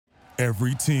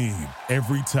Every team,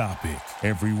 every topic,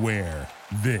 everywhere.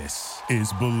 This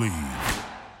is Believe.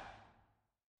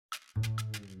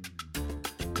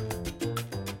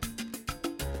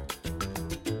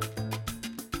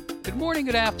 Good morning,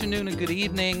 good afternoon, and good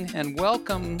evening, and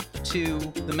welcome to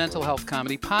the Mental Health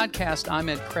Comedy Podcast. I'm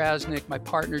Ed Krasnick. My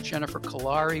partner, Jennifer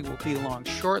Kalari, will be along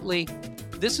shortly.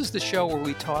 This is the show where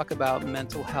we talk about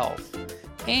mental health,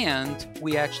 and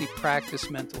we actually practice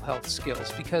mental health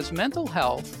skills, because mental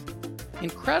health,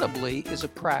 incredibly, is a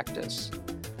practice,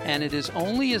 and it is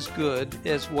only as good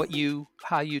as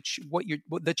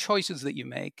the choices that you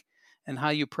make and how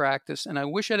you practice. And I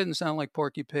wish I didn't sound like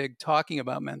Porky Pig talking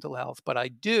about mental health, but I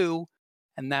do,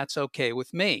 and that's okay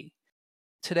with me.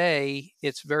 Today,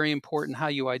 it's very important how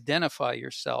you identify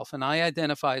yourself, and I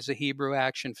identify as a Hebrew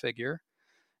action figure,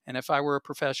 and if I were a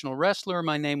professional wrestler,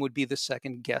 my name would be the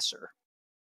Second Guesser.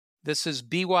 This is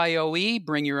BYOE,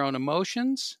 Bring Your Own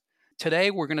Emotions.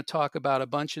 Today, we're going to talk about a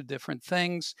bunch of different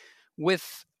things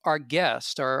with our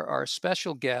guest, our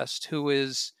special guest, who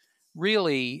is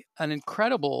really an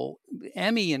incredible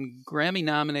Emmy and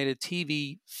Grammy-nominated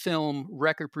TV, film,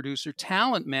 record producer,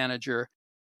 talent manager,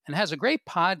 and has a great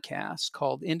podcast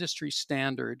called Industry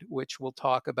Standard, which we'll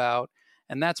talk about,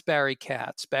 and that's Barry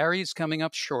Katz. Barry's coming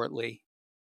up shortly.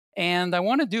 And I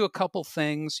want to do a couple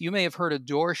things. You may have heard a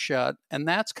door shut, and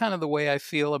that's kind of the way I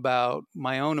feel about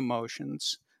my own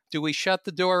emotions. Do we shut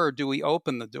the door or do we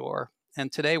open the door? And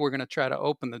today we're going to try to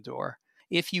open the door.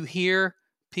 If you hear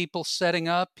people setting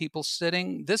up, people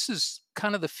sitting, this is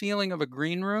kind of the feeling of a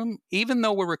green room. Even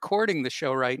though we're recording the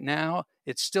show right now,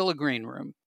 it's still a green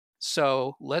room.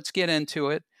 So let's get into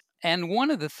it. And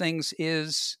one of the things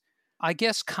is, I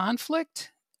guess,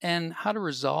 conflict and how to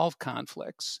resolve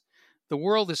conflicts. The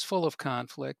world is full of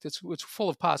conflict. It's full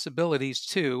of possibilities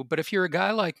too. But if you're a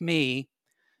guy like me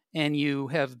and you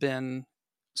have been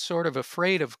sort of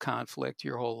afraid of conflict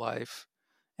your whole life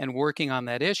and working on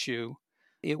that issue,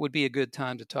 it would be a good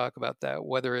time to talk about that,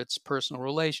 whether it's personal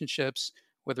relationships,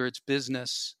 whether it's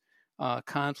business.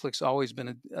 Conflict's always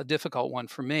been a difficult one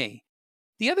for me.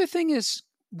 The other thing is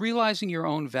realizing your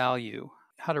own value,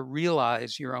 how to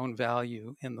realize your own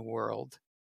value in the world.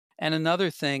 And another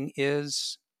thing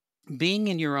is being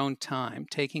in your own time,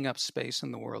 taking up space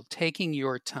in the world, taking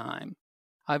your time.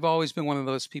 I've always been one of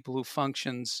those people who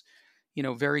functions,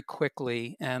 very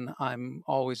quickly, and I'm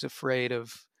always afraid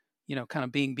of, kind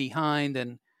of being behind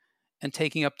and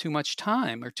taking up too much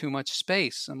time or too much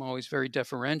space. I'm always very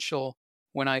deferential.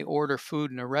 When I order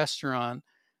food in a restaurant,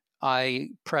 I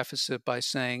preface it by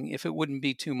saying, if it wouldn't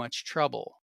be too much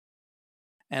trouble.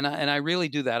 And I really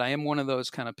do that. I am one of those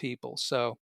kind of people.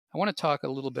 So I want to talk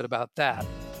a little bit about that.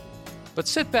 But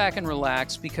sit back and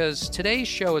relax, because today's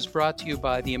show is brought to you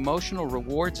by the emotional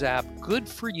rewards app, Good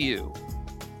For You.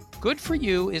 Good For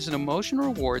You is an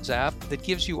emotional rewards app that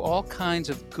gives you all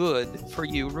kinds of good for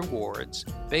you rewards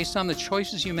based on the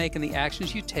choices you make and the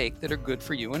actions you take that are good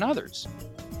for you and others.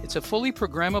 It's a fully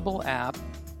programmable app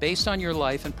based on your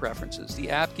life and preferences.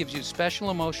 The app gives you special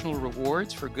emotional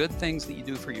rewards for good things that you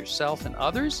do for yourself and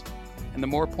others, and the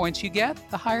more points you get,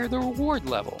 the higher the reward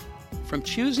level. From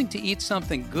choosing to eat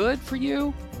something good for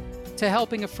you, to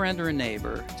helping a friend or a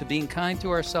neighbor, to being kind to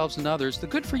ourselves and others, the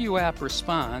Good For You app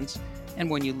responds, and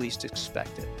when you least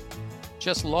expect it.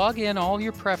 Just log in all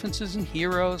your preferences and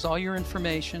heroes, all your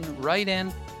information, write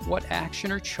in what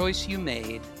action or choice you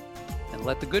made, and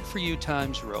let the Good For You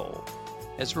times roll.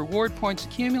 As reward points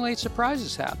accumulate,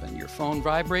 surprises happen. Your phone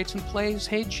vibrates and plays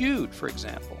Hey Jude, for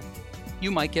example.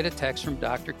 You might get a text from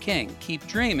Dr. King. Keep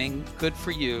dreaming. Good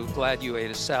for you. Glad you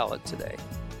ate a salad today.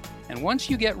 And once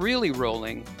you get really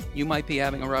rolling, you might be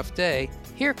having a rough day.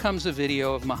 Here comes a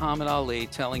video of Muhammad Ali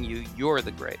telling you you're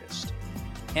the greatest.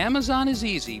 Amazon is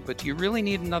easy, but do you really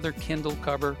need another Kindle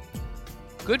cover?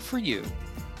 Good For You.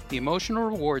 The emotional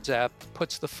rewards app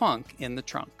puts the funk in the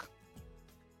trunk.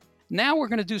 Now we're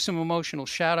going to do some emotional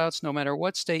shout-outs. No matter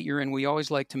what state you're in, we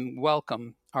always like to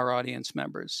welcome our audience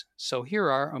members. So here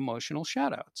are emotional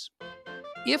shout-outs.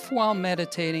 If while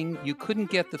meditating you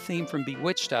couldn't get the theme from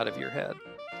Bewitched out of your head,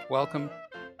 welcome.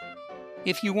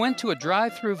 If you went to a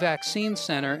drive-through vaccine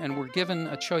center and were given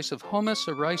a choice of hummus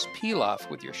or rice pilaf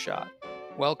with your shot,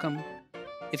 welcome.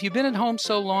 If you've been at home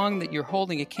so long that you're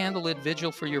holding a candlelit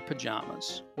vigil for your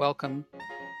pajamas, welcome.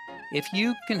 If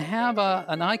you can have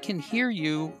an I can hear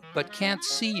you but can't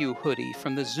see you hoodie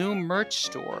from the Zoom merch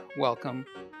store, welcome.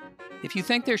 If you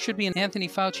think there should be an Anthony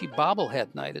Fauci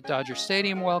bobblehead night at Dodger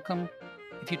Stadium, welcome.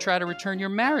 If you try to return your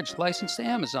marriage license to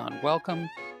Amazon, welcome.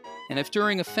 And if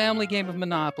during a family game of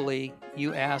Monopoly,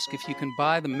 you ask if you can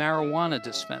buy the marijuana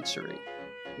dispensary,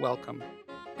 welcome.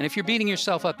 And if you're beating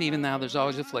yourself up even now, there's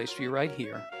always a place for you right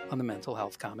here on the Mental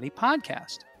Health Comedy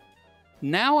Podcast.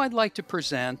 Now I'd like to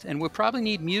present, and we'll probably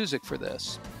need music for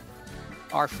this,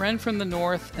 our friend from the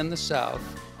North and the South.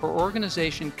 Her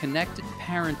organization,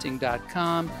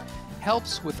 ConnectedParenting.com,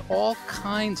 helps with all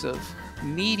kinds of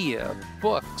media,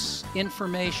 books,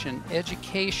 information,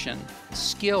 education,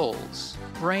 skills,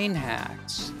 brain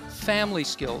hacks, family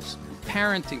skills,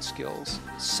 parenting skills,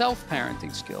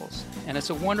 self-parenting skills. And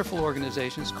it's a wonderful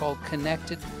organization. It's called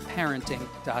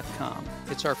ConnectedParenting.com.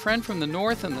 It's our friend from the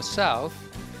North and the South,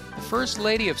 the First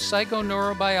Lady of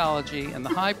Psychoneurobiology and the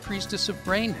High Priestess of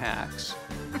Brain Hacks,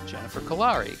 Jennifer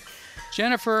Calmedy.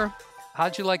 Jennifer,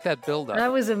 how'd you like that build-up?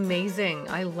 That was amazing.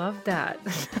 I loved that.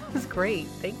 That was great.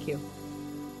 Thank you.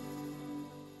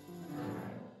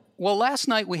 Well, last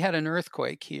night we had an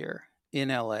earthquake here in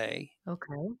LA.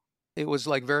 Okay. It was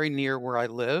like very near where I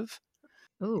live.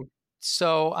 Ooh.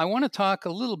 So I want to talk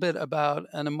a little bit about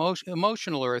an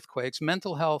emotional earthquakes,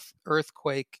 mental health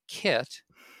earthquake kit.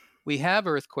 We have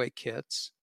earthquake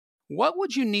kits. What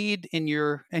would you need in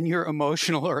your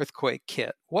emotional earthquake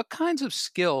kit? What kinds of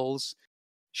skills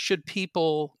should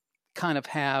people kind of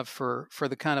have for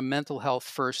the kind of mental health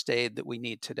first aid that we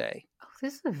need today? Oh,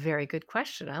 this is a very good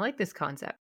question. I like this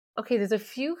concept. Okay, there's a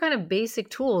few kind of basic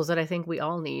tools that I think we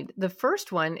all need. The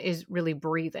first one is really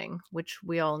breathing, which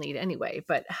we all need anyway.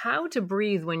 But how to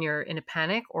breathe when you're in a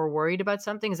panic or worried about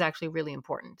something is actually really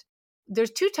important.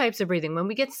 There's two types of breathing. When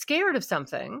we get scared of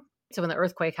something, so when the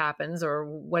earthquake happens or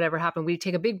whatever happened, we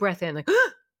take a big breath in, like,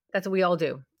 that's what we all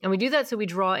do. And we do that so we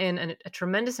draw in a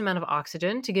tremendous amount of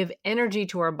oxygen to give energy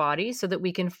to our body so that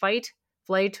we can fight,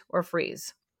 flight, or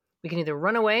freeze. We can either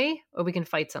run away or we can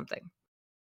fight something.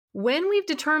 When we've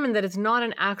determined that it's not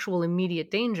an actual immediate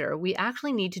danger, we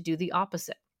actually need to do the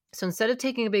opposite. So instead of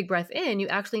taking a big breath in, you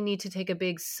actually need to take a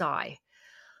big sigh,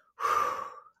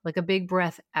 like a big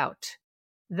breath out.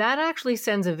 That actually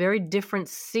sends a very different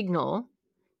signal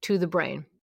to the brain.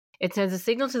 It sends a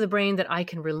signal to the brain that I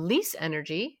can release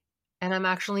energy and I'm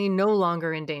actually no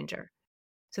longer in danger.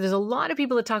 So there's a lot of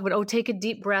people that talk about, oh, take a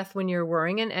deep breath when you're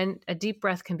worrying, and a deep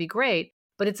breath can be great,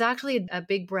 but it's actually a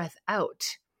big breath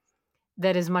out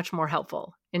that is much more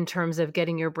helpful in terms of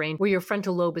getting your brain where your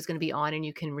frontal lobe is going to be on and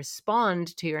you can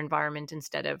respond to your environment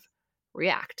instead of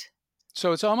react.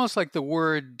 So it's almost like the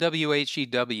word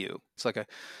WHEW. It's like a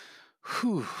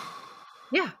whew.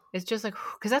 Yeah, it's just like,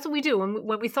 because that's what we do.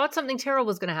 When we thought something terrible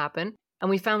was going to happen and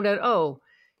we found out, oh,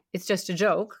 it's just a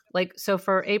joke. Like, so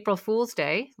for April Fool's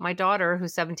Day, my daughter,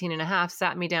 who's 17 and a half,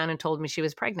 sat me down and told me she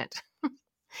was pregnant.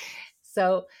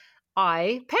 So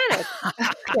I panicked.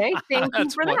 Okay, thank you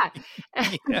for that.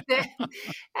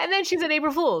 And then she said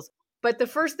April Fool's. But the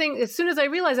first thing, as soon as I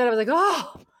realized that, I was like,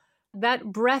 oh, that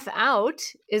breath out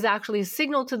is actually a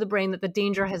signal to the brain that the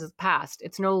danger has passed.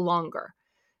 It's no longer.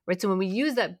 Right? So when we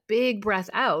use that big breath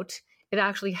out, it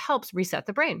actually helps reset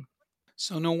the brain.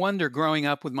 So no wonder growing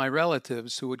up with my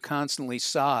relatives who would constantly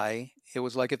sigh, it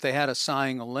was like if they had a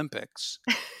sighing Olympics,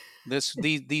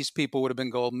 these people would have been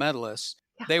gold medalists.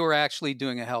 Yeah. They were actually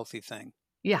doing a healthy thing.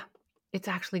 Yeah, it's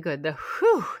actually good.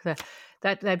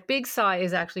 That big sigh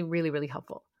is actually really, really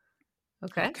helpful.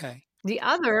 Okay. The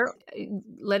other,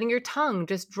 letting your tongue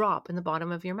just drop in the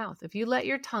bottom of your mouth. If you let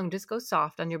your tongue just go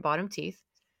soft on your bottom teeth,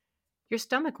 your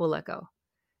stomach will let go.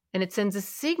 And it sends a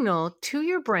signal to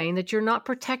your brain that you're not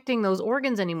protecting those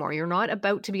organs anymore. You're not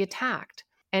about to be attacked.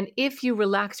 And if you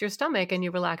relax your stomach and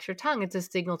you relax your tongue, it's a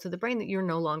signal to the brain that you're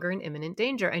no longer in imminent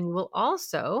danger. And you will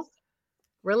also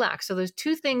relax. So there's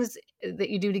two things that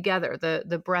you do together.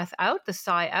 The breath out, the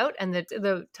sigh out, and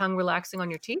the tongue relaxing on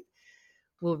your teeth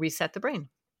will reset the brain.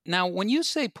 Now, when you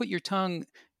say put your tongue,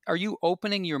 are you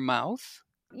opening your mouth?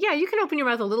 Yeah, you can open your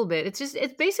mouth a little bit.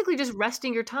 It's basically just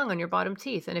resting your tongue on your bottom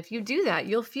teeth. And if you do that,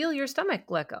 you'll feel your stomach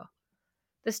let go.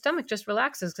 The stomach just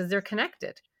relaxes because they're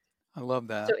connected. I love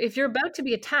that. So if you're about to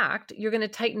be attacked, you're going to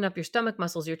tighten up your stomach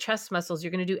muscles, your chest muscles.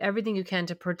 You're going to do everything you can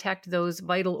to protect those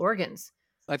vital organs.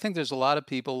 I think there's a lot of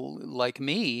people like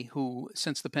me who,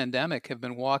 since the pandemic, have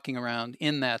been walking around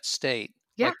in that state.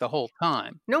 Yeah. Like the whole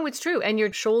time. No, it's true. And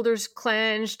your shoulders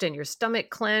clenched and your stomach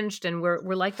clenched. And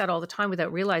we're like that all the time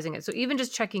without realizing it. So even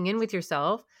just checking in with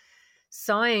yourself,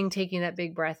 sighing, taking that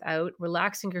big breath out,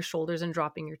 relaxing your shoulders and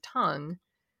dropping your tongue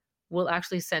will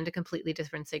actually send a completely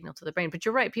different signal to the brain. But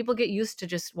you're right. People get used to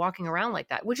just walking around like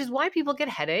that, which is why people get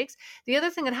headaches. The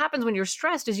other thing that happens when you're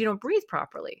stressed is you don't breathe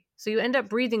properly. So you end up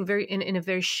breathing in a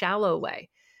very shallow way.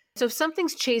 So if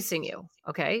something's chasing you,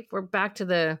 okay, we're back to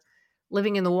the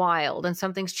living in the wild and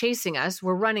something's chasing us,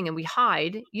 we're running and we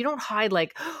hide. You don't hide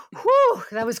like, whew,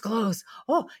 that was close.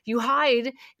 Oh, you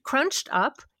hide crunched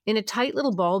up in a tight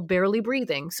little ball, barely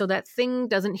breathing, so that thing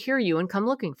doesn't hear you and come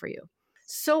looking for you.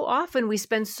 so often we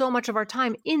spend so much of our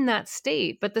time in that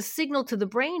state, but the signal to the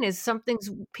brain is something's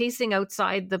pacing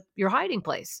outside your hiding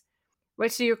place,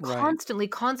 right? So you're Right.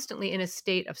 constantly in a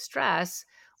state of stress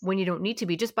when you don't need to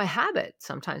be, just by habit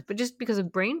sometimes, but just because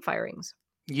of brain firings.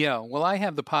 Yeah, well, I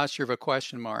have the posture of a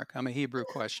question mark. I'm a Hebrew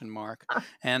question mark,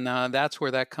 and that's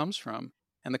where that comes from.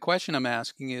 And the question I'm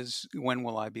asking is, when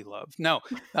will I be loved? No,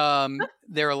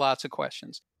 there are lots of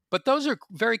questions, but those are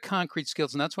very concrete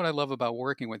skills, and that's what I love about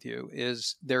working with you.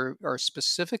 Is there are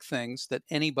specific things that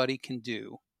anybody can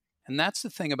do, and that's the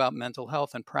thing about mental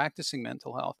health and practicing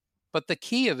mental health. But the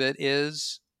key of it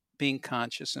is being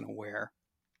conscious and aware,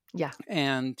 Yeah.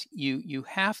 and you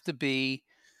have to be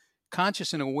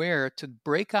conscious and aware to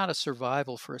break out of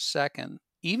survival for a second,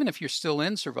 even if you're still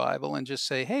in survival, and just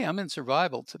say, hey, I'm in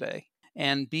survival today.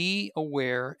 And be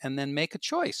aware and then make a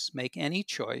choice. Make any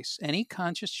choice. Any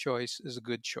conscious choice is a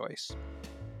good choice.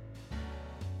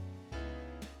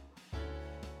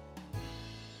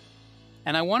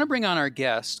 And I want to bring on our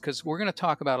guest because we're going to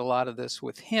talk about a lot of this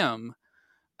with him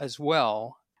as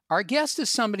well. Our guest is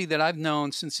somebody that I've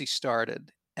known since he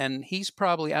started. And he's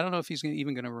probably, I don't know if he's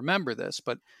even going to remember this,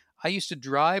 but I used to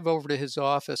drive over to his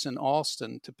office in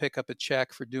Alston to pick up a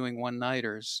check for doing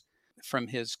one-nighters from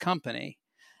his company.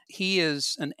 He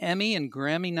is an Emmy and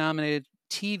Grammy-nominated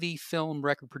TV, film,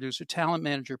 record producer, talent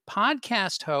manager,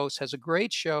 podcast host, has a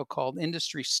great show called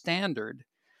Industry Standard,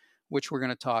 which we're going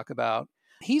to talk about.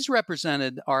 He's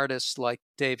represented artists like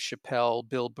Dave Chappelle,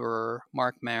 Bill Burr,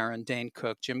 Mark Maron, Dane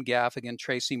Cook, Jim Gaffigan,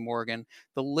 Tracy Morgan.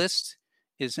 The list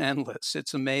is endless.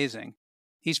 It's amazing.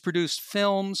 He's produced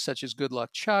films such as Good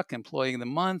Luck Chuck, Employee of the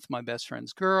Month, My Best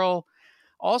Friend's Girl.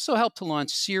 Also helped to launch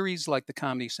series like the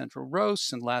Comedy Central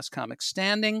Roasts and Last Comic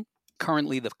Standing.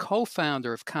 Currently the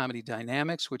co-founder of Comedy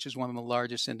Dynamics, which is one of the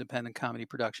largest independent comedy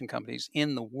production companies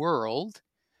in the world.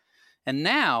 And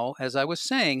now, as I was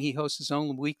saying, he hosts his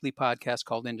own weekly podcast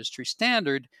called Industry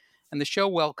Standard, and the show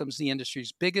welcomes the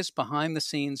industry's biggest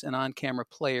behind-the-scenes and on-camera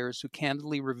players who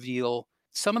candidly reveal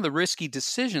some of the risky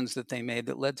decisions that they made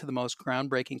that led to the most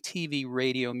groundbreaking TV,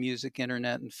 radio, music,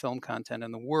 internet, and film content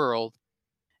in the world.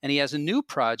 And he has a new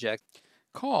project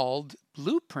called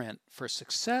Blueprint for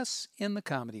Success in the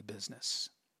Comedy Business.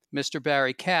 Mr.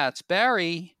 Barry Katz.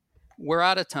 Barry, we're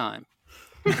out of time.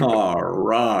 All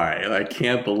right. I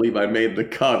can't believe I made the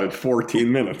cut at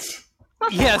 14 minutes.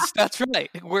 Yes, that's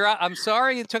right. I'm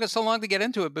sorry it took us so long to get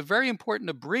into it, but very important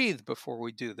to breathe before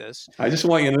we do this. I just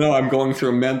want you to know I'm going through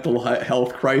a mental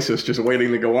health crisis just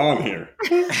waiting to go on here.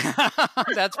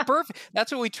 That's perfect.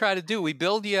 That's what we try to do. We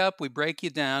build you up, we break you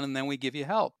down, and then we give you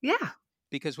help. Yeah.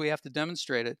 Because we have to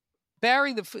demonstrate it.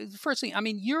 Barry, the first thing, I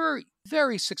mean, you're a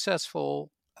very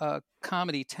successful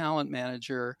comedy talent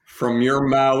manager. From your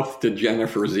mouth to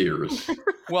Jennifer's ears.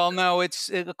 Well, no,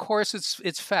 of course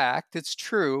it's fact. It's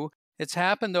true. It's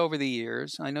happened over the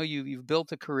years. I know you've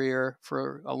built a career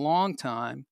for a long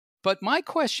time. But my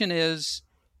question is,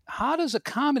 how does a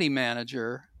comedy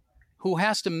manager who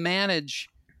has to manage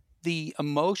the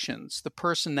emotions, the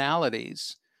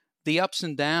personalities, the ups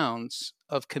and downs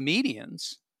of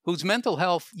comedians whose mental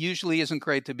health usually isn't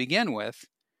great to begin with,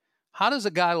 how does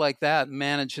a guy like that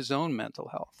manage his own mental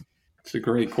health? It's a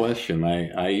great question.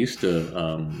 I used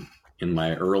to, in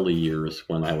my early years,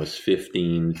 when I was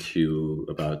 15 to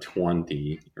about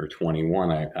 20 or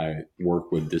 21, I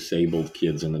worked with disabled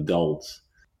kids and adults.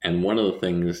 And one of the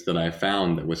things that I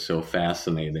found that was so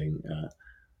fascinating,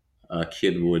 a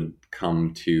kid would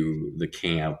come to the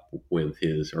camp with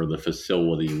the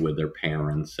facility with their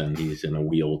parents, and he's in a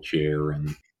wheelchair,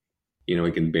 and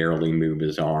he can barely move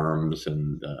his arms,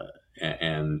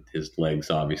 and his legs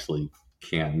obviously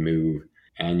can't move.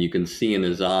 And you can see in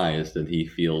his eyes that he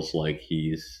feels like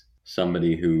he's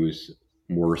somebody who's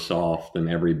worse off than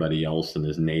everybody else in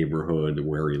his neighborhood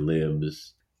where he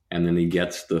lives. And then he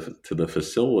gets to the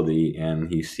facility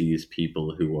and he sees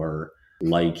people who are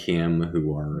like him,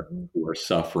 who are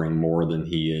suffering more than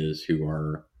he is,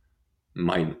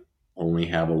 might only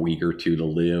have a week or two to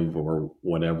live or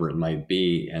whatever it might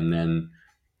be. And then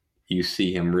you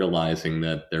see him realizing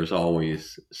that there's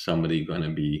always somebody going to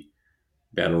be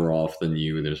better off than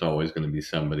you. There's always going to be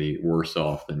somebody worse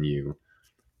off than you.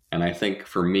 And I think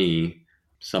for me,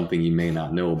 something you may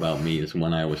not know about me is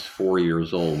when I was 4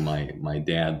 years old, my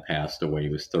dad passed away. He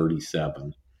was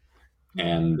 37.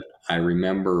 And I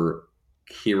remember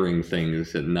hearing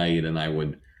things at night, and I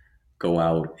would go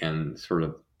out and sort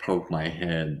of poke my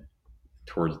head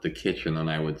towards the kitchen,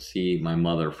 and I would see my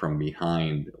mother from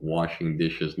behind washing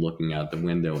dishes, looking out the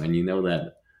window. And you know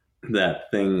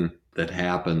that thing that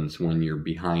happens when you're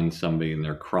behind somebody and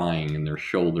they're crying and their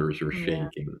shoulders are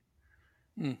shaking.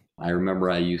 Mm. I remember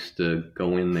I used to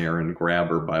go in there and grab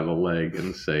her by the leg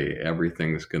and say,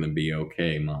 "Everything's going to be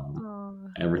okay, Mom.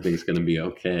 Oh, Everything's going to be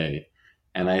okay."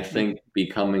 And I think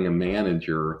becoming a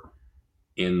manager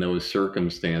in those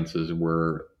circumstances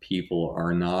where people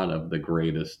are not of the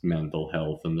greatest mental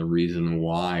health, and the reason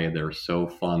why they're so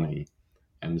funny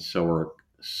and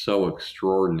so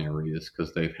extraordinary is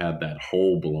because they've had that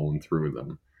hole blown through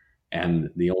them. And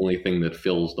the only thing that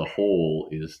fills the hole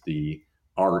is the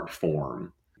art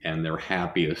form. And they're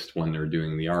happiest when they're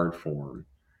doing the art form.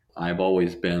 I've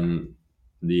always been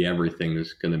the everything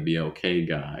is going to be okay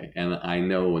guy. And I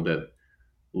know that,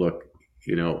 look,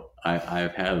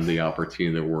 I've had the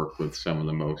opportunity to work with some of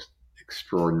the most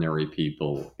extraordinary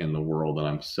people in the world. And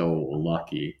I'm so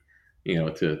lucky,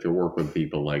 to work with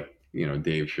people like,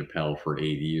 Dave Chappelle for 8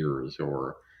 years,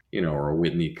 or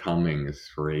Whitney Cummings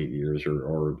for 8 years,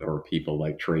 or people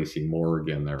like Tracy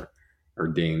Morgan, or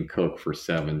Dane Cook for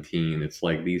 17. It's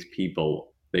like these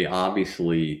people, they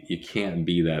obviously, you can't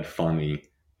be that funny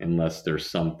unless there's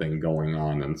something going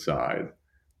on inside.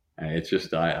 It's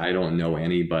just, I don't know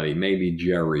anybody. Maybe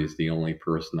Jerry's the only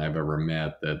person I've ever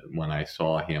met that when I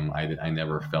saw him, I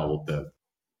never felt that.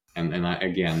 And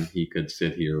again, he could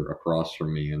sit here across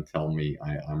from me and tell me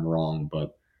I'm wrong,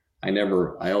 but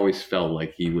I always felt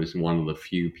like he was one of the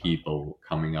few people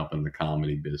coming up in the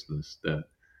comedy business that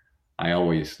I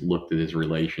always looked at his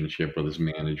relationship with his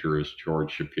managers,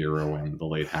 George Shapiro and the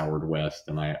late Howard West.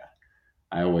 And I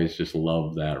always just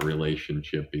loved that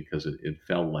relationship because it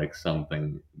felt like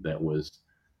something that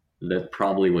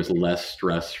probably was less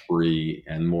stress free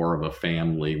and more of a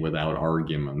family without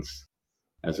arguments,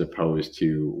 as opposed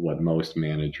to what most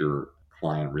manager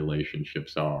client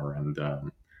relationships are. And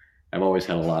I've always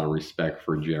had a lot of respect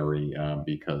for Jerry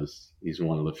because he's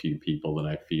one of the few people that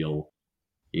I feel,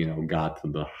 got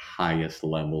to the highest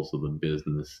levels of the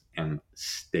business and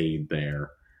stayed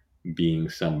there, being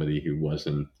somebody who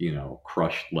wasn't,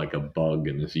 crushed like a bug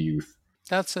in his youth.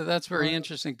 That's very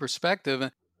interesting perspective.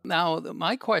 Now,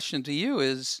 my question to you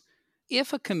is,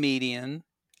 if a comedian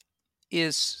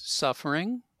is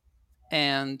suffering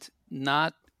and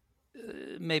not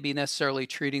maybe necessarily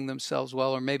treating themselves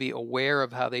well, or maybe aware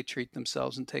of how they treat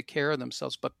themselves and take care of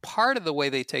themselves, but part of the way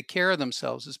they take care of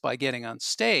themselves is by getting on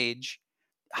stage,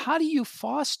 how do you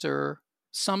foster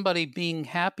somebody being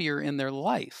happier in their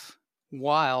life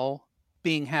while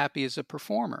being happy as a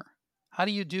performer? How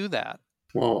do you do that?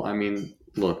 Well, I mean,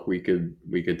 look, we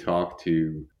could talk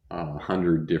to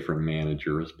 100 different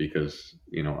managers because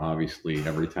obviously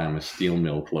every time a steel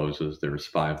mill closes, there's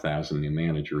 5,000 new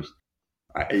managers.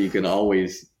 You can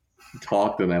always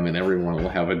talk to them, and everyone will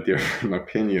have a different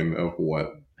opinion of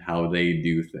how they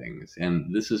do things.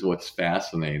 And this is what's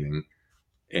fascinating,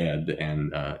 Ed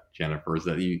and Jennifer, is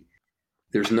that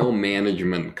there's no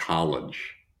management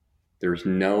college. There's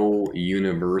no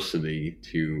university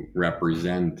to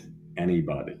represent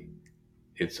anybody.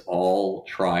 It's all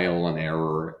trial and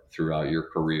error throughout your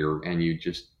career, and you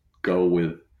just go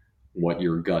with what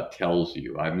your gut tells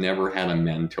you. I've never had a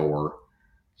mentor,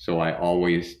 so I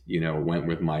always, went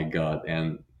with my gut,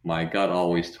 and my gut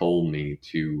always told me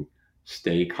to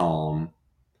stay calm,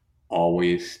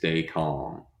 always stay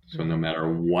calm. So no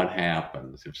matter what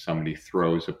happens, if somebody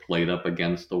throws a plate up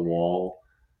against the wall,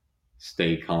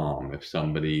 stay calm. If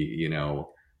somebody,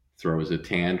 throws a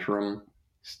tantrum,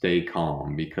 stay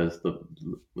calm, because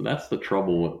that's the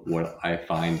trouble with what I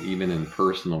find even in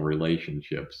personal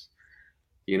relationships.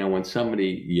 When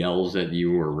somebody yells at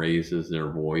you or raises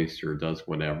their voice or does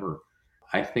whatever,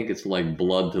 I think it's like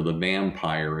blood to the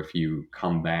vampire if you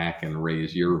come back and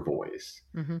raise your voice.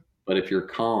 Mm-hmm. But if you're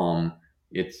calm,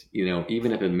 it's,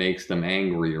 even if it makes them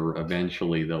angrier,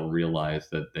 eventually they'll realize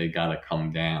that they got to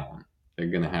come down. They're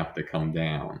going to have to come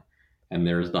down. And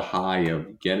there's the high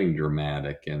of getting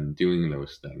dramatic and doing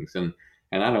those things. And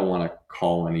I don't want to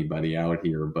call anybody out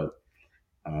here, but,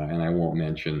 and I won't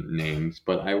mention names,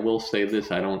 but I will say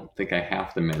this. I don't think I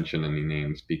have to mention any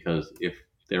names, because if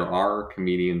there are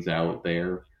comedians out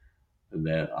there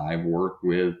that I've worked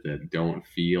with that don't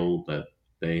feel that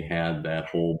they had that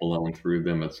hole blown through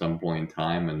them at some point in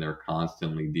time, and they're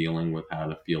constantly dealing with how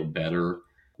to feel better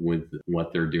with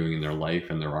what they're doing in their life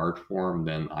and their art form,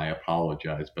 then I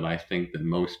apologize. But I think that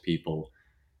most people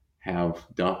have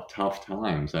tough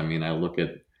times. I mean, I look at,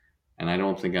 and I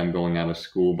don't think I'm going out of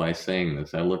school by saying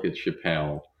this, I look at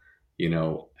Chappelle, you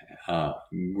know, uh,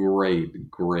 great,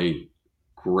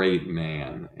 great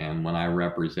man. And when I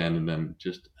represented him,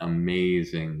 just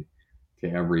amazing to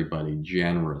everybody,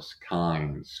 generous,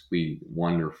 kind, sweet,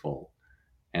 wonderful.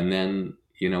 And then,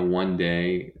 one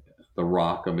day, the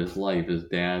rock of his life, his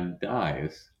dad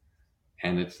dies.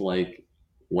 And it's like,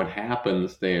 what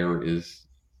happens there is,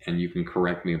 and you can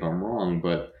correct me if I'm wrong,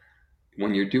 but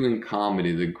when you're doing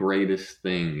comedy, the greatest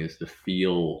thing is to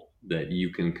feel that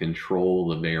you can control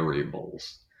the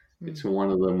variables. It's Mm. one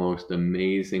of the most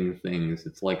amazing things.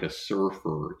 It's like a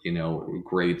surfer, a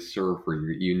great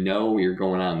surfer. You know you're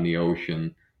going out in the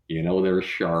ocean. You know there's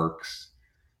sharks.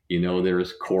 You know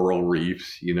there's coral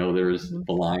reefs. You know there's Mhm.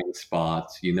 blind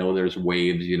spots. You know there's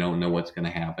waves. You don't know what's going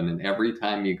to happen. And every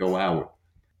time you go out,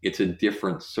 it's a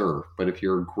different surf. But if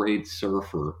you're a great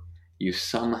surfer, you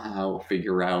somehow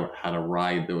figure out how to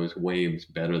ride those waves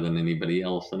better than anybody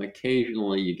else. And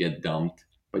occasionally you get dumped,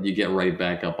 but you get right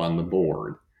back up on the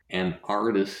board. And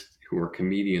artists who are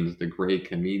comedians, the great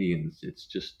comedians, it's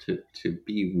just to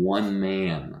be one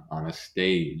man on a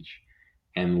stage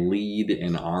and lead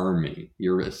an army.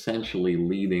 You're essentially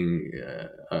leading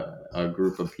a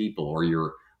group of people, or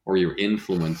you're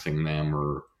influencing them,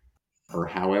 or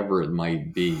however it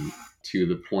might be, to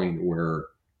the point where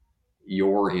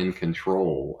you're in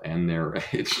control, and there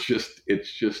it's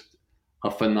just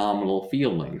a phenomenal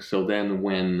feeling. So then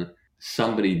when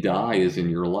somebody dies in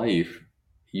your life,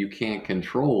 you can't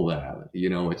control that.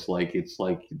 It's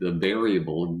like the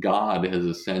variable. God has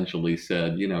essentially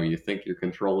said, you think you're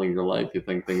controlling your life, you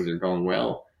think things are going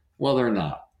well, they're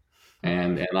not.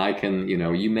 And I can,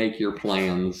 you make your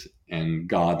plans and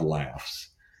God laughs.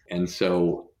 And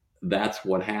so that's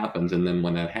what happens. And then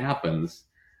when that happens,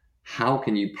 how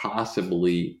can you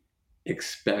possibly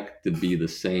expect to be the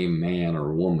same man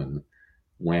or woman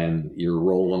when you're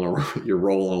rolling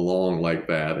along like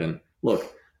that? And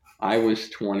look, I was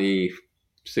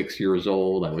 26 years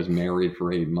old. I was married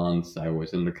for 8 months. I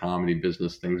was in the comedy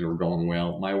business. Things were going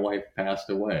well. My wife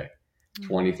passed away, Mm.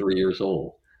 23 years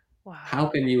old. Wow. How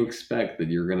can you expect that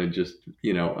you're going to just,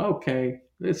 okay,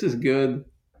 this is good.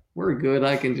 We're good.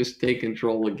 I can just take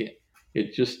control again.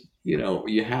 It just,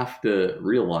 you have to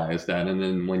realize that. And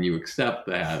then when you accept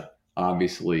that,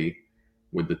 obviously,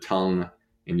 with the tongue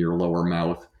in your lower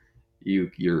mouth,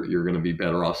 you're going to be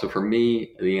better off. So for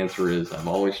me, the answer is I've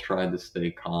always tried to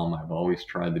stay calm. I've always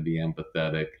tried to be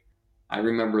empathetic. I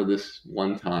remember this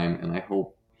one time, and I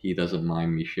hope he doesn't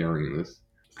mind me sharing this.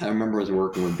 I remember I was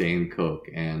working with Dane Cook,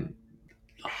 and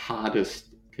the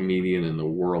hottest comedian in the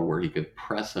world, where he could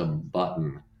press a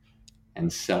button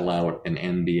and sell out an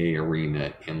NBA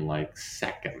arena in like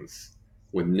seconds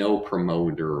with no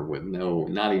promoter,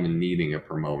 not even needing a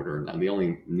promoter. Now, the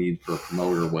only need for a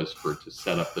promoter was to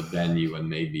set up the venue and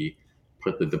maybe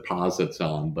put the deposits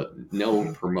on, but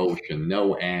no promotion,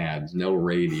 no ads, no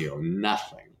radio,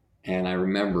 nothing. And I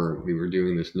remember we were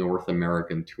doing this North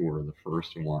American tour, the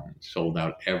first one, sold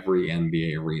out every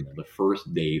NBA arena. The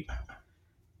first date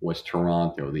was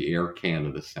Toronto, the Air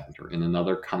Canada Centre, in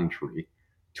another country,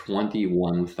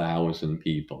 21,000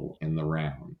 people in the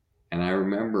round. And I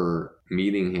remember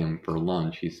meeting him for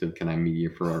lunch. He said, "Can I meet you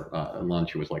for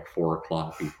lunch?" It was like 4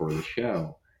 o'clock before the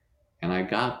show. And I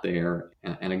got there,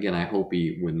 and again, I hope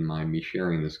he wouldn't mind me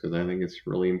sharing this because I think it's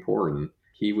really important.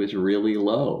 He was really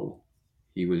low.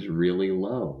 He was really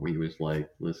low. He was like,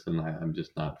 "Listen, I'm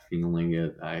just not feeling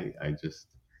it. I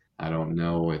don't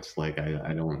know. It's like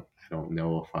I don't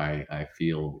know if I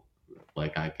feel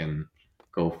like I can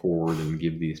go forward and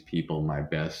give these people my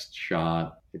best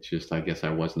shot. It's just, I guess I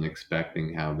wasn't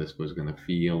expecting how this was going to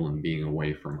feel, and being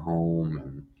away from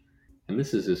home, and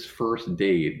this is his first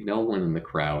date. No one in the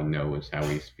crowd knows how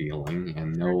he's feeling,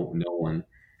 and no one.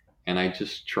 And I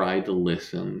just tried to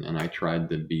listen, and I tried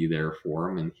to be there for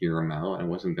him and hear him out. I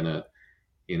wasn't going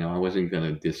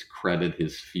to discredit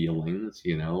his feelings.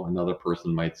 Another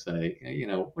person might say, "Hey,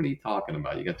 what are you talking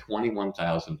about? You got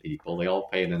 21,000 people. They all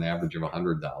paid an average of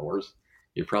 $100.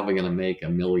 You're probably going to make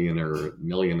 $1 million or $1.5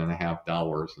 million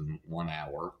in 1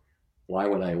 hour. Why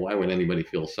would anybody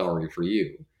feel sorry for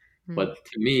you?" Mm. But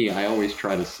to me, I always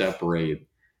try to separate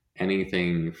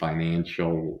anything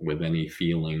financial with any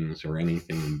feelings, or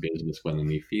anything in business with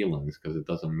any feelings, because it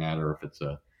doesn't matter if it's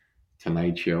a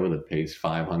Tonight Show that pays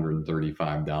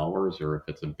 $535, or if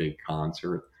it's a big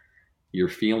concert. Your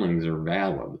feelings are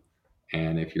valid.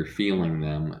 And if you're feeling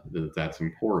them, that's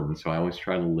important. So I always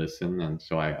try to listen. And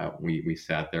so we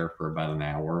sat there for about an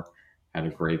hour, had a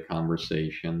great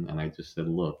conversation. And I just said,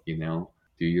 "Look,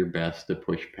 do your best to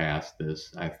push past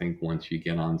this. I think once you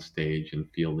get on stage and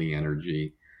feel the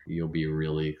energy, you'll be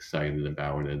really excited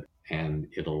about it, and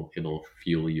it'll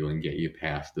fuel you and get you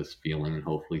past this feeling. And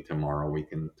hopefully tomorrow we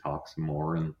can talk some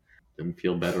more and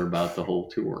feel better about the whole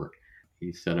tour."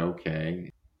 He said,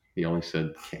 "Okay." He always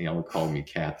called me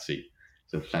Katsy.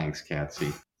 So thanks,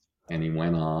 Katsy. And he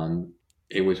went on.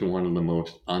 It was one of the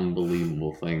most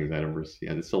unbelievable things I'd ever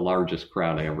seen. It's the largest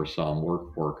crowd I ever saw him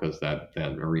work for, because that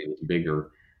arena is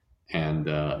bigger. and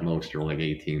most are like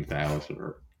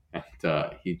 18,000.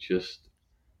 And he just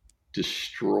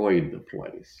destroyed the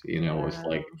place. It was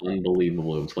like Wow.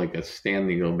 unbelievable. It was like a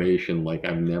standing ovation like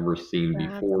I've never seen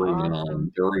That's before. He went awesome.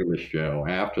 on during the show,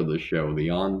 after the show, the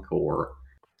encore.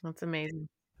 That's amazing.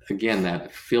 Again,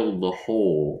 that filled the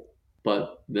hole.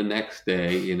 But the next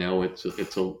day,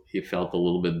 he felt a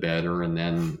little bit better, and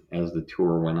then as the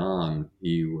tour went on,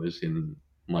 he was in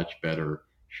much better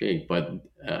shape. But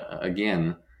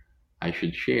again, I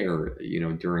should share,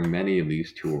 during many of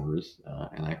these tours,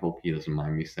 and I hope he doesn't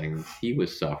mind me saying this, he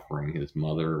was suffering. His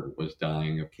mother was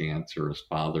dying of cancer. His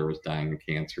father was dying of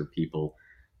cancer. People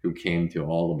who came to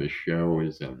all of his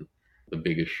shows and the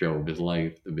biggest show of his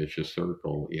life, The Vicious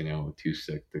Circle,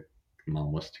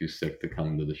 mom was too sick to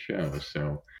come to the show.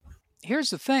 So, Here's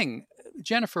the thing,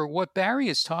 Jennifer, what Barry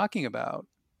is talking about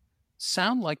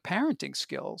sound like parenting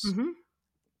skills. Hmm.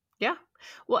 Yeah.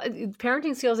 Well,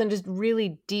 parenting skills and just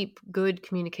really deep, good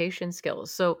communication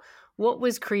skills. So, what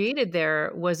was created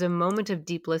there was a moment of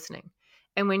deep listening.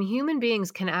 And when human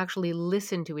beings can actually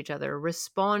listen to each other,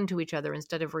 respond to each other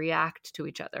instead of react to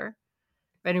each other,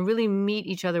 right, and really meet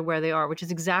each other where they are, which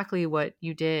is exactly what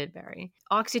you did, Barry.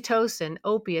 Oxytocin,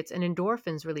 opiates, and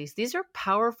endorphins release. These are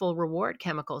powerful reward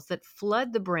chemicals that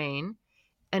flood the brain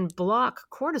and block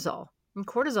cortisol. And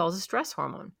cortisol is a stress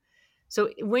hormone. So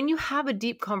when you have a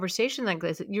deep conversation like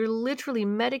this, you're literally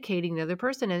medicating the other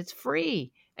person and it's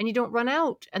free and you don't run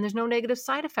out and there's no negative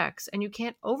side effects and you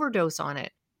can't overdose on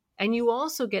it. And you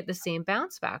also get the same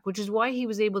bounce back, which is why he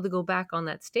was able to go back on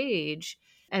that stage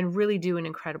and really do an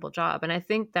incredible job. And I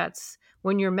think that's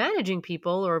when you're managing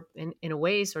people, or in a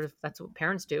way, sort of that's what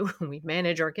parents do. We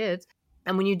manage our kids.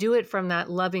 And when you do it from that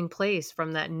loving place,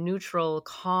 from that neutral,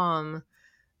 calm,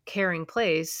 caring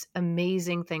place,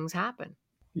 amazing things happen.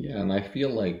 yeah, and I feel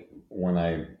like when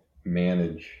I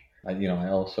manage, I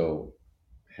also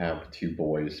have two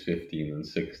boys, 15 and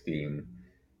 16.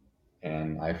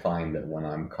 And I find that when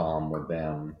I'm calm with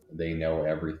them, they know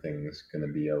everything's going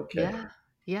to be okay. Yeah.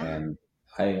 Yeah. And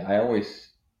I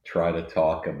always try to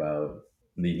talk about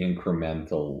the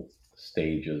incremental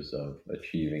stages of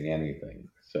achieving anything.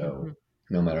 Hmm. So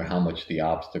no matter how much the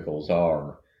obstacles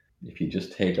are, if you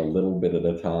just take a little bit at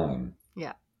a time,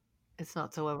 Yeah. It's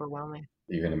not so overwhelming.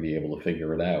 you're going to be able to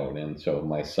figure it out. And so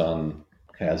my son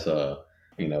has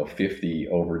 50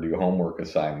 overdue homework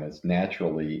assignments.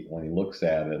 Naturally, when he looks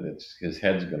at it, his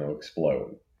head's going to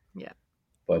explode. Yeah.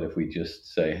 But if we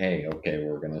just say, hey, okay,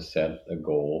 we're going to set a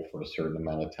goal for a certain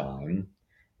amount of time,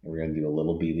 we're going to do a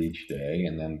little bit each day,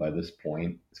 and then by this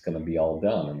point, it's going to be all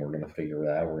done, and we're going to figure it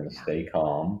out. We're going to Yeah. stay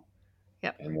calm,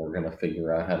 Yep. and we're going to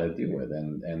figure out how to do it.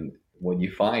 And what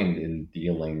you find in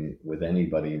dealing with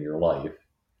anybody in your life,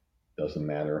 doesn't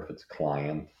matter if it's a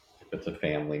client, if it's a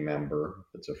family member,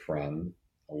 if it's a friend,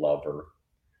 a lover,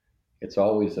 it's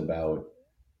always about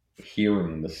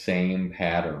hearing the same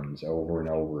patterns over and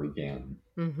over again.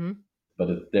 Mm-hmm. But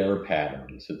it's their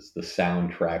patterns, it's the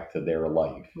soundtrack to their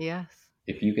life. Yes.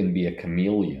 If you can be a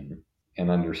chameleon and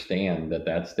understand that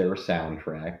that's their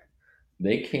soundtrack,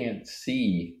 they can't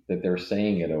see that they're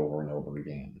saying it over and over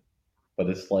again. But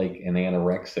it's like an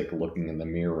anorexic looking in the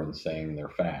mirror and saying they're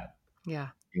fat. Yeah.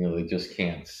 They just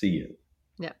can't see it.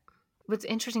 Yeah. What's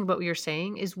interesting about what you're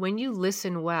saying is when you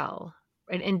listen well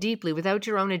and deeply, without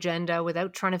your own agenda,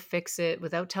 without trying to fix it,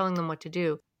 without telling them what to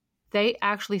do, they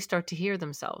actually start to hear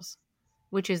themselves,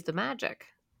 which is the magic.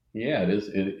 Yeah, it is.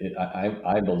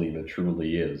 I believe it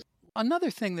truly is. Another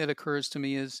thing that occurs to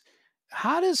me is,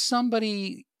 how does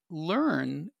somebody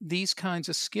learn these kinds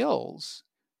of skills?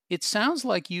 It sounds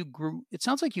like it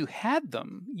sounds like you had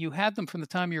them. You had them from the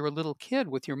time you were a little kid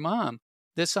with your mom.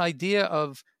 This idea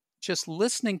of just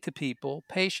listening to people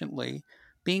patiently,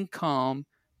 being calm,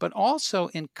 but also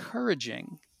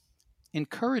encouraging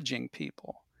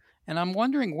people. And I'm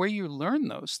wondering where you learn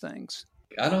those things.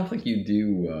 I don't think you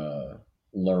do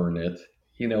learn it.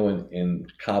 In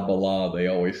Kabbalah, they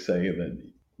always say that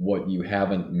what you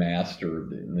haven't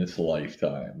mastered in this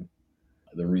lifetime,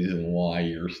 the reason why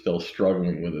you're still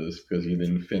struggling with it is because you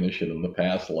didn't finish it in the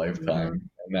past lifetime. Mhm.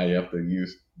 And now you have to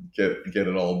get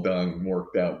it all done,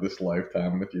 worked out this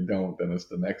lifetime. And if you don't, then it's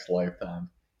the next lifetime.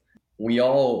 We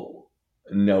all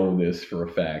know this for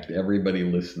a fact. Everybody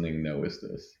listening knows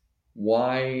this.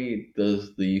 Why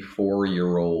does the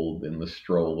 4-year-old in the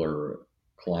stroller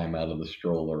climb out of the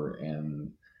stroller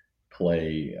and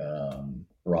play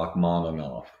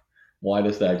Rachmaninoff? Why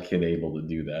does that kid able to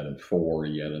do that at 4,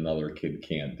 yet another kid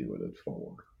can't do it at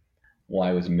 4?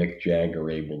 Why was Mick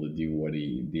Jagger able to do what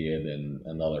he did and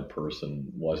another person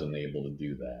wasn't able to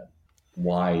do that?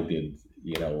 Why did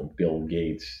Bill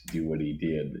Gates do what he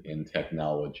did in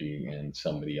technology and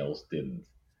somebody else didn't?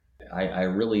 I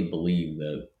really believe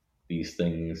that these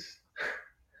things,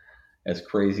 as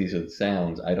crazy as it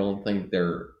sounds, I don't think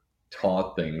they're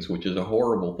taught things, which is a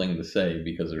horrible thing to say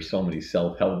because there's so many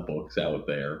self-help books out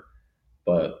there.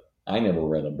 But I never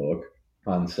read a book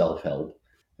on self-help.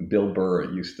 Bill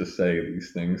Burr used to say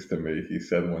these things to me. He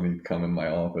said when he'd come in my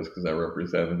office, because I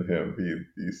represented him,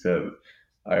 he said,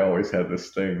 I always had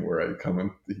this thing where he'd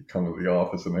come to the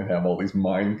office and they'd have all these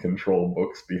mind control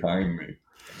books behind me.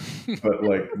 But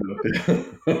like,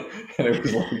 and it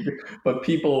was like, but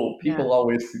people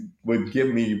always would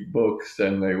give me books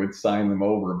and they would sign them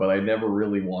over, but I never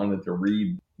really wanted to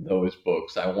read those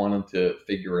books. I wanted to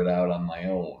figure it out on my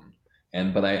own.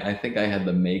 But I think I had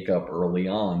the makeup early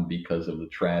on because of the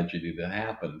tragedy that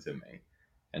happened to me.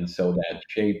 And so that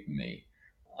shaped me.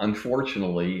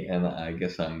 Unfortunately, and I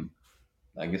guess I'm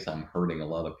hurting a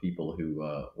lot of people who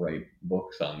write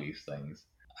books on these things.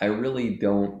 I really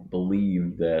don't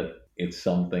believe that it's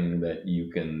something that you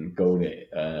can go to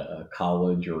a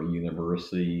college or a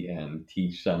university and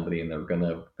teach somebody and they're going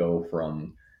to go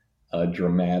from a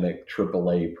dramatic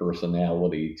AAA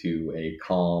personality to a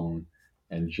calm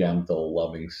and gentle,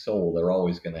 loving soul. They're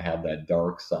always going to have that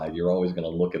dark side. You're always going to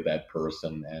look at that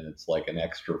person and it's like an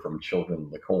extra from Children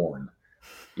of the Corn.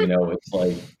 It's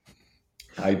like,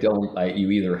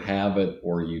 you either have it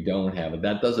or you don't have it.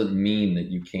 That doesn't mean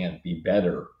that you can't be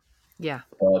better. Yeah.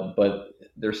 But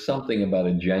there's something about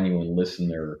a genuine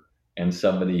listener and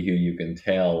somebody who you can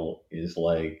tell is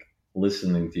like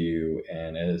listening to you.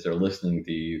 And as they're listening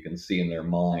to you, you can see in their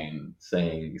mind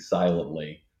saying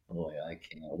silently, "Boy, I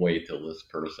can't wait till this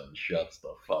person shuts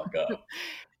the fuck up."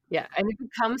 Yeah, and if it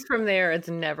comes from there, it's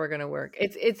never going to work.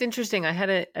 It's interesting. I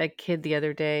had a kid the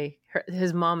other day.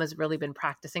 His mom has really been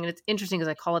practicing, and it's interesting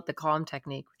because I call it the calm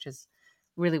technique, which is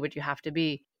really what you have to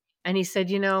be. And he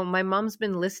said, my mom's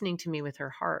been listening to me with her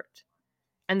heart.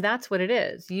 And that's what it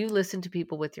is. You listen to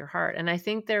people with your heart. And I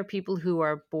think there are people who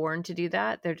are born to do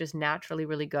that. They're just naturally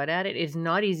really good at it. It's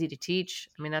not easy to teach.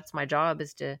 I mean, that's my job,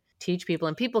 is to teach people,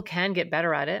 and people can get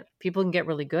better at it. People can get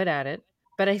really good at it.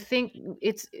 But I think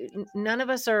none of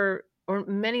us are, or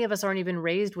many of us aren't even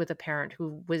raised with a parent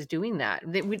who was doing that.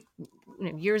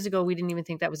 Years ago, we didn't even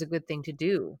think that was a good thing to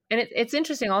do. And it's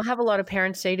interesting. I'll have a lot of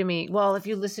parents say to me, well, if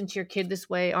you listen to your kid this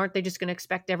way, aren't they just going to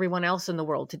expect everyone else in the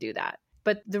world to do that?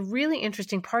 But the really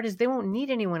interesting part is they won't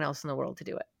need anyone else in the world to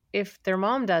do it. If their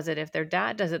mom does it, if their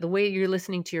dad does it, the way you're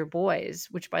listening to your boys,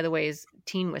 which by the way is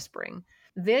teen whispering,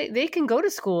 they can go to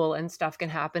school and stuff can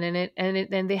happen in it.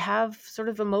 And they have sort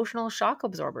of emotional shock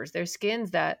absorbers. Their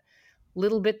skin's that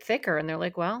little bit thicker. And they're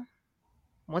like, well,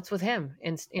 what's with him?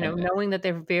 And, knowing that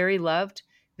they're very loved,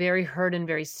 very heard, and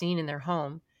very seen in their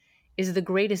home is the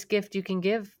greatest gift you can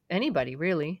give anybody,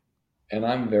 really. And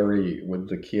with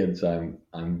the kids,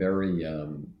 I'm very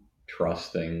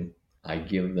trusting. I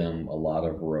give them a lot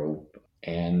of rope.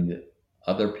 And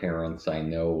other parents I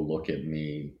know look at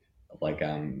me like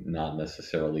I'm not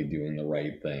necessarily doing the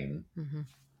right thing. Mm-hmm.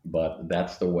 But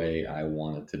that's the way I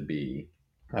want it to be.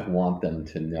 I want them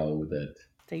to know that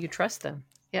you trust them.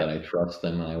 Yeah. That I trust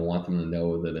them. And I want them to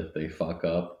know that if they fuck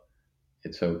up,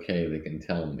 it's okay. They can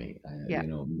tell me.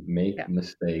 Make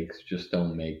mistakes. Just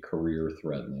don't make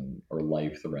career-threatening or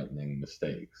life-threatening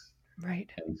mistakes. Right.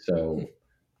 And so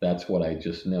that's what I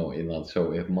just know. And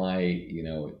so if my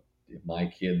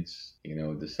kids,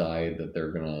 decide that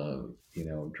they're gonna,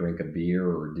 drink a beer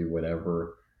or do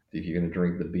whatever, if you're gonna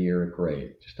drink the beer,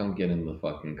 great. Just don't get in the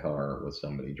fucking car with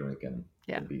somebody drinking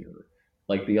the beer.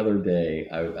 Like the other day,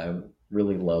 I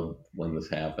really loved when this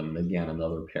happened. Again,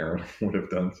 another parent would have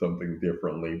done something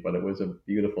differently, but it was a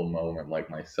beautiful moment. Like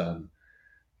my son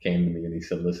came to me and he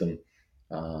said, listen,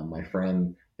 my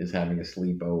friend is having a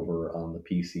sleepover on the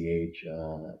PCH.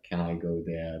 Can I go,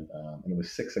 Dad? And it was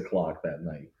 6:00 that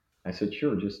night. I said,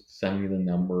 sure, just send me the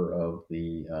number of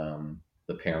the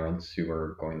parents who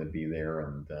are going to be there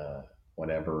and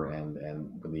whatever, and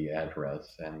the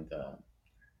address. And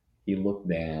he looked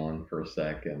down for a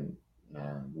second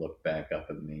and looked back up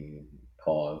at me and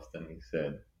paused, and he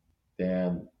said,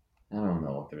 Dad, I don't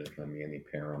know if there's going to be any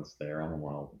parents there. I don't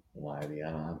want to lie to you.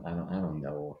 I don't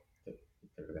know if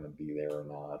they're going to be there or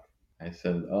not. I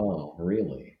said, oh,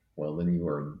 really? Well, then you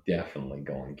are definitely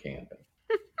going camping.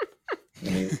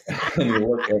 and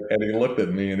he looked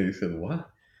at me and he said, what?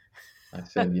 I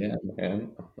said, yeah,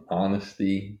 man,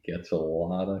 honesty gets a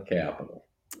lot of capital.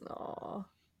 Aww.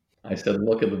 I said,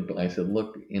 look, if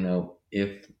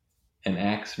an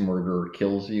axe murderer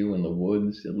kills you in the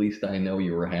woods, at least I know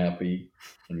you were happy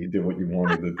and you did what you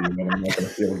wanted to do, and I'm not going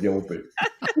to feel guilty.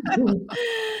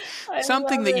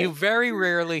 Something that you very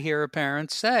rarely hear a parent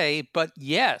say, but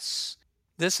yes,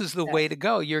 this is the way to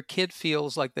go. Your kid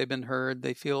feels like they've been heard.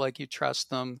 They feel like you trust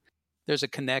them. There's a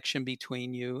connection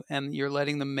between you, and you're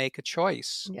letting them make a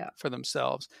choice for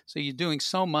themselves. So you're doing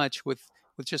so much with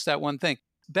just that one thing.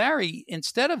 Barry,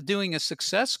 instead of doing a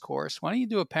success course, why don't you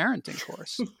do a parenting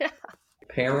course?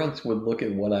 Parents would look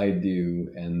at what I do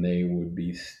and they would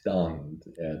be stunned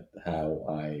at how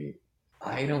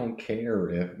I don't care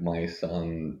if my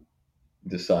son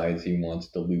decides he wants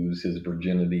to lose his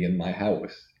virginity in my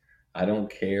house. I don't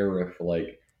care if,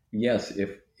 like, yes, if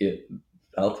it,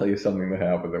 I'll tell you something that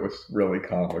happened that was really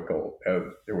comical.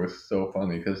 And it was so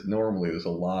funny because normally there's a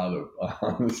lot of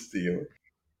honesty.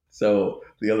 So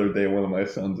the other day, one of my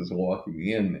sons is walking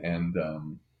in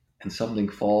and something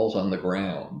falls on the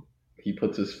ground. He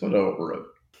puts his foot over it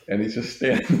and he's just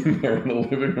standing there in the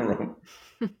living room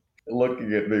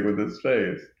looking at me with his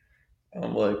face. And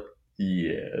I'm like,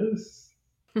 yes.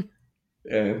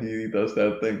 And he does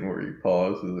that thing where he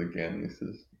pauses again. He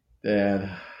says, Dad,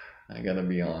 I gotta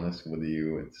be honest with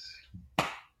you.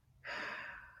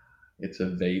 It's a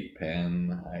vape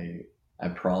pen. I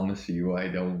promise you I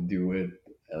don't do it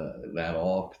that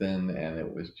often. And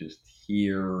it was just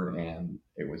here and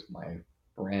it was my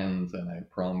friends. And I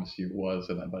promise you it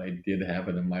wasn't. But I did have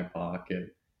it in my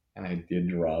pocket and I did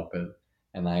drop it.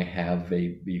 And I have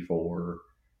vaped before.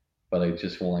 But I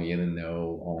just want you to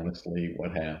know honestly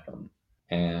what happened.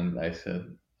 And I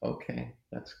said, okay,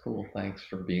 that's cool. Thanks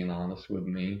for being honest with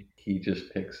me. He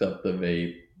just picks up the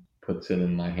vape, puts it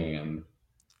in my hand,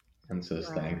 and says,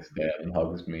 thanks, Dad, and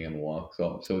hugs me and walks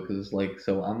off. So, because it's like,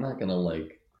 so I'm not going to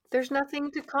like. There's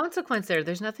nothing to consequence there.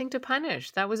 There's nothing to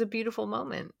punish. That was a beautiful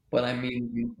moment. But I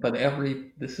mean,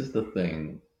 this is the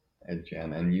thing,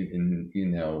 Jen, and you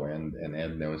know, and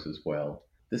Ed knows as well.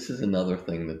 This is another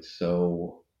thing that's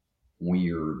so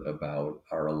weird about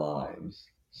our lives.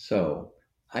 So,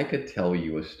 I could tell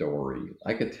you a story.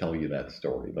 I could tell you that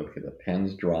story. Look at the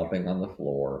pen's dropping on the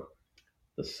floor.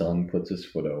 The son puts his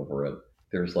foot over it.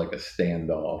 There's like a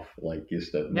standoff, like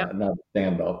just not a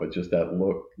standoff, but just that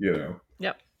look, you know.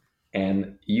 Yep.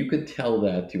 And you could tell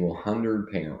that to 100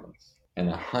 parents, and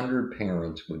 100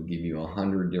 parents would give you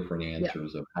 100 different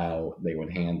answers of how they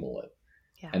would handle it.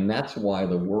 Yeah. And that's why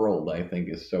the world, I think,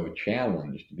 is so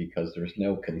challenged because there's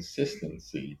no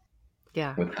consistency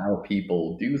with how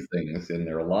people do things in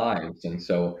their lives. And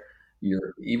so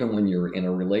even when you're in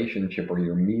a relationship or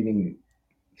you're meeting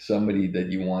somebody that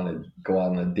you want to go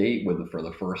on a date with for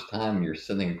the first time, you're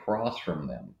sitting across from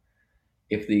them.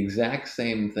 If the exact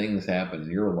same things happen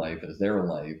in your life as their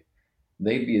life,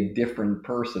 they'd be a different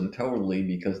person totally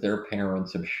because their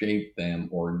parents have shaped them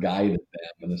or guided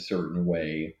them in a certain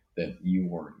way that you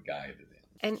weren't guided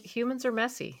in. And humans are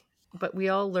messy, but we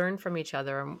all learn from each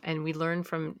other, and we learn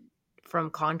from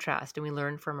contrast, and we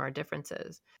learn from our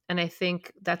differences. And I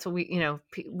think that's what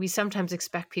we sometimes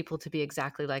expect people to be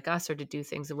exactly like us or to do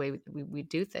things the way we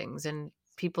do things, and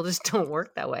people just don't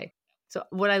work that way. So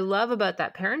what I love about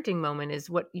that parenting moment is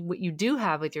what you do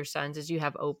have with your sons is you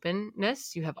have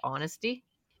openness, you have honesty.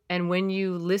 And when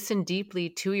you listen deeply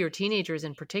to your teenagers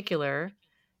in particular,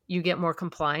 you get more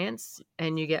compliance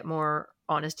and you get more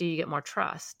honesty, you get more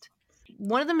trust.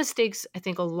 One of the mistakes I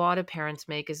think a lot of parents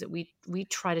make is that we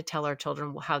try to tell our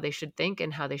children how they should think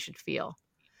and how they should feel.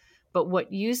 But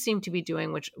what you seem to be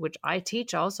doing, which I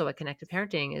teach also at Connected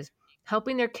Parenting, is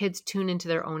helping their kids tune into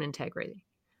their own integrity.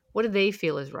 What do they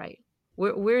feel is right?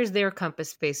 Where is their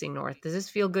compass facing north? Does this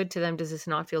feel good to them? Does this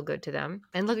not feel good to them?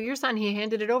 And look at your son. He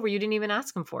handed it over. You didn't even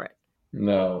ask him for it.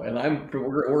 No. And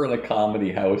we're in a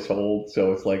comedy household.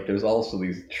 So it's like there's also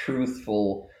these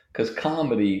truthful, because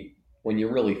comedy, when you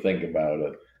really think about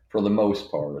it, for the most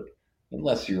part,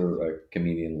 unless you're a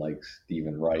comedian like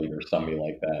Stephen Wright or somebody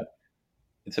like that,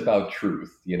 it's about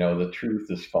truth. You know, the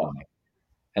truth is funny.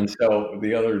 And so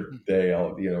the other day,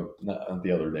 not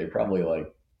the other day, probably like,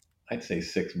 I'd say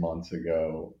 9 months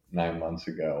ago,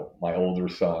 my older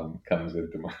son comes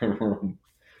into my room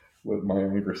with my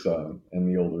younger son, and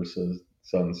the older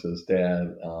son says,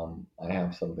 Dad, I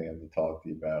have something I have to talk to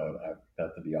you about. I've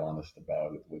got to be honest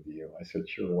about it with you. I said,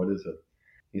 sure, what is it?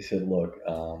 He said, look,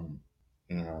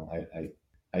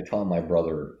 I taught my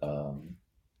brother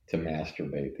to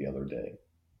masturbate the other day.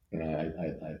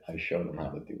 I showed him how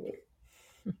to do it.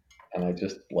 And I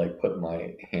just put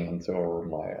my hands over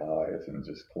my eyes and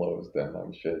just closed them.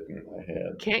 I'm shaking my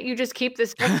head. Can't you just keep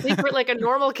this secret like a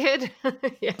normal kid?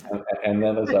 Yeah. And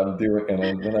then as I'm doing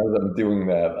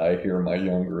that, I hear my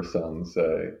younger son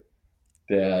say,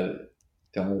 Dad,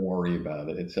 don't worry about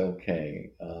it. It's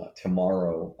okay.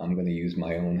 Tomorrow I'm going to use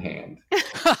my own hand.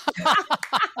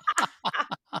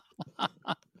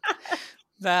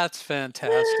 That's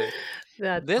fantastic.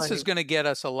 That's This funny. is going to get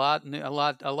us a lot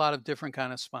of different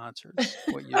kind of sponsors.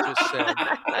 What you just said.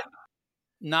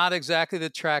 Not exactly the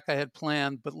track I had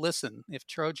planned, but listen, if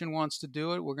Trojan wants to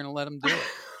do it, we're going to let him do it.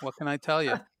 What can I tell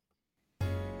you?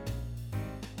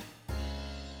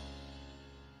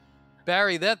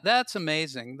 Barry, that's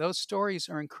amazing. Those stories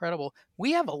are incredible.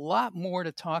 We have a lot more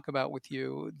to talk about with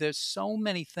you. There's so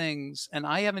many things, and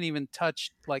I haven't even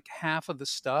touched like half of the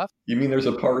stuff. You mean there's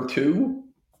a part 2?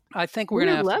 I think we're We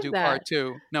going to would have to love do part that.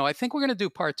 2. No, I think we're going to do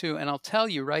part 2, and I'll tell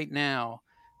you right now,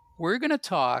 we're going to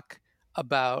talk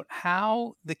about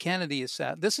how the Kennedy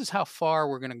assassination, this is how far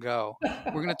we're going to go.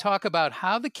 We're going to talk about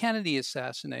how the Kennedy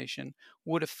assassination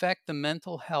would affect the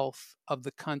mental health of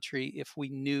the country if we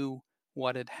knew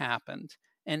what had happened,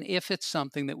 and if it's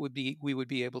something that we would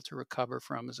be able to recover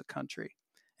from as a country.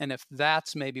 And if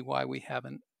that's maybe why we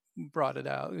haven't brought it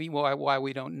out, why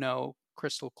we don't know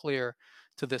crystal clear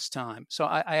to this time. So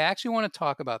I actually want to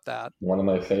talk about that. One of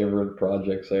my favorite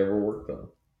projects I ever worked on.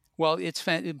 Well,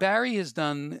 Barry has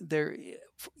done there.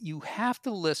 You have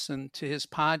to listen to his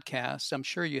podcast. I'm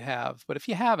sure you have, but if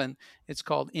you haven't, it's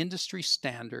called Industry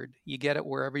Standard. You get it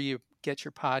wherever you get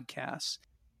your podcasts.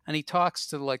 And he talks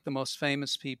to like the most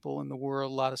famous people in the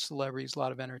world, a lot of celebrities, a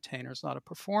lot of entertainers, a lot of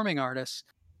performing artists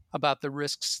about the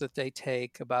risks that they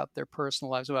take, about their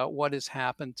personal lives, about what has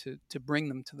happened to bring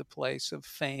them to the place of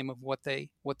fame, of what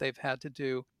they've had to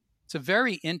do. It's a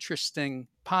very interesting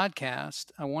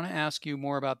podcast. I want to ask you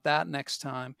more about that next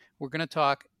time. We're going to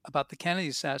talk about the Kennedy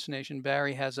assassination.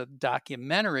 Barry has a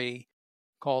documentary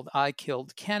called I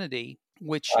Killed Kennedy,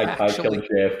 which I killed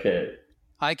JFK.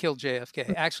 I killed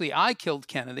JFK. Actually, I killed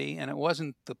Kennedy, and it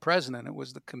wasn't the president. It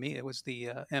was the comedian. It was the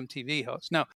MTV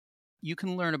host. Now, you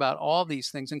can learn about all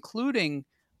these things, including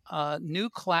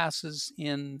new classes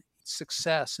in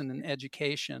success and in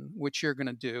education, which you're going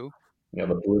to do. Yeah,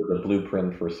 the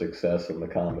blueprint for success in the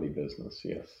comedy business,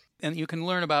 yes. And you can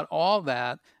learn about all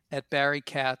that at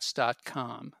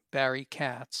barrykatz.com. Barry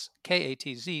Katz,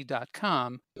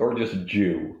 Katz.com. Or just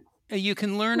Jew. You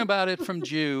can learn about it from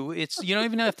Jew. You don't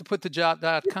even have to put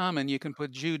the .com in. You can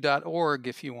put Jew.org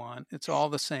if you want. It's all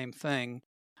the same thing.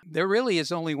 There really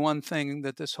is only one thing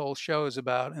that this whole show is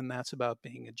about, and that's about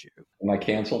being a Jew. Am I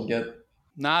canceled yet?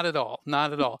 Not at all.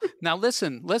 Not at all. Now,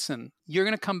 listen. You're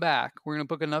going to come back. We're going to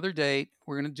book another date.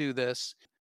 We're going to do this.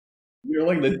 You're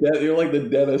like the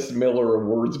Dennis Miller of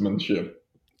wordsmanship.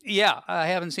 Yeah, I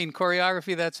haven't seen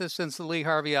choreography that's since the Lee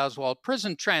Harvey Oswald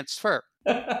prison transfer.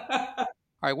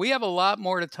 All right, we have a lot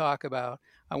more to talk about.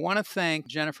 I want to thank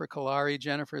Jennifer Calmedy.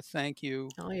 Jennifer, thank you.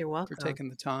 Oh, you're welcome. For taking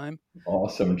the time.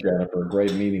 Awesome, Jennifer.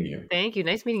 Great meeting you. Thank you.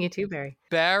 Nice meeting you too, Barry.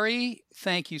 Barry,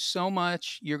 thank you so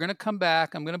much. You're going to come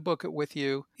back. I'm going to book it with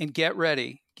you. And get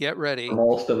ready. Get ready. From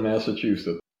Allston,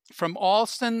 Massachusetts. From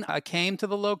Allston, I came to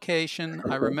the location.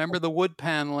 I remember the wood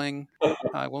paneling.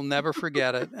 I will never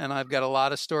forget it. And I've got a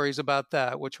lot of stories about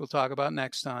that, which we'll talk about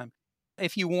next time.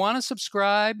 If you want to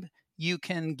subscribe, you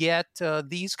can get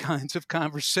these kinds of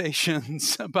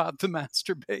conversations about the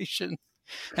masturbation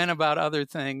and about other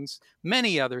things,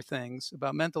 many other things,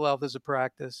 about mental health as a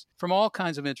practice from all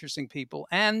kinds of interesting people.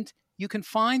 And you can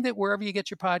find it wherever you get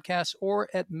your podcasts or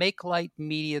at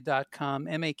makelightmedia.com,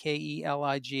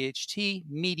 MAKELIGHT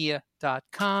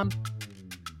media.com.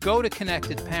 Go to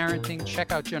Connected Parenting.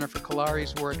 Check out Jennifer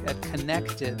Calmary's work at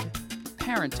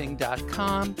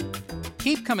connectedparenting.com.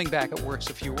 Keep coming back. It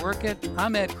works if you work it.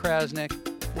 I'm Ed Krasnick.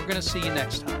 We're going to see you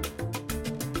next time.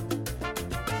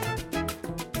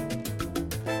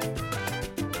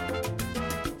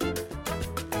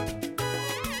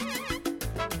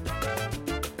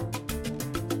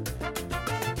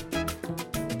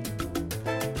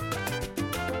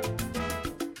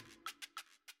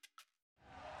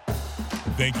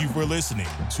 Thank you for listening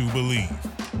to Believe.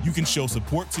 You can show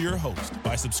support to your host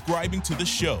by subscribing to the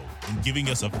show and giving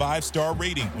us a 5-star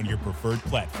rating on your preferred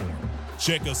platform.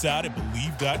 Check us out at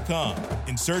Believe.com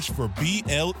and search for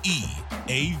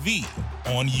BLEAV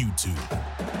on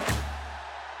YouTube.